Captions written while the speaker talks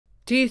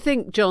Do you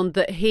think, John,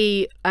 that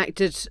he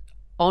acted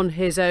on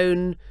his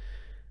own?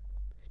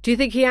 Do you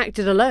think he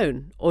acted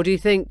alone? Or do you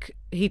think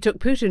he took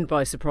Putin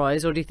by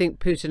surprise? Or do you think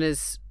Putin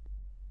is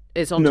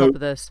on top of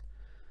this?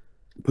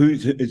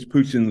 It's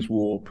Putin's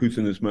war.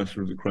 Putin is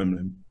master of the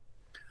Kremlin.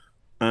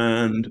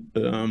 And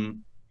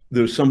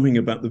there's something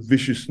about the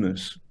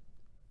viciousness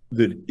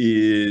that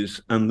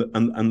is, and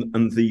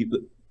the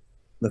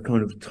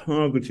kind of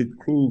targeted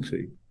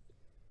cruelty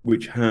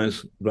which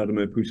has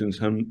Vladimir Putin's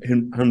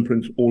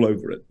handprints all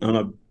over it.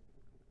 And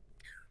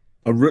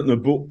I've written a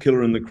book,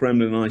 Killer in the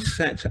Kremlin, and I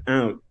set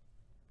out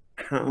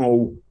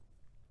how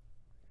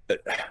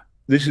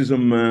this is a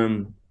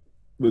man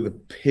with a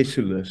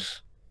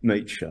pitiless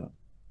nature,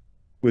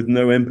 with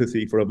no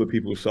empathy for other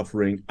people's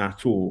suffering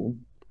at all.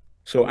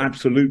 So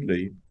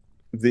absolutely,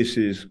 this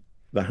is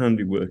the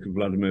handiwork of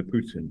Vladimir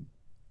Putin.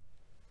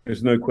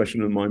 There's no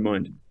question in my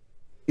mind.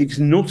 It's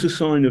not a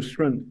sign of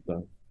strength,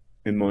 though,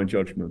 in my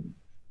judgment.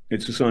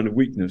 It's a sign of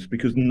weakness,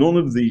 because none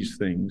of these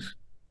things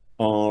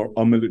are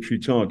military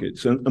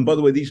targets. And by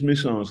the way, these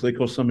missiles, they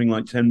cost something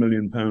like £10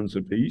 million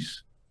a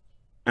piece.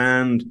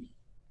 And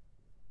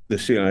the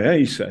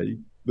CIA say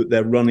that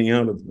they're running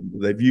out of them.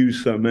 They've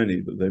used so many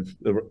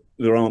that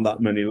there aren't that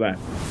many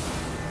left.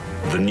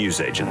 The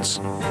Newsagents.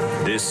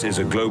 This is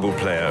a Global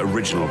Player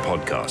original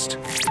podcast.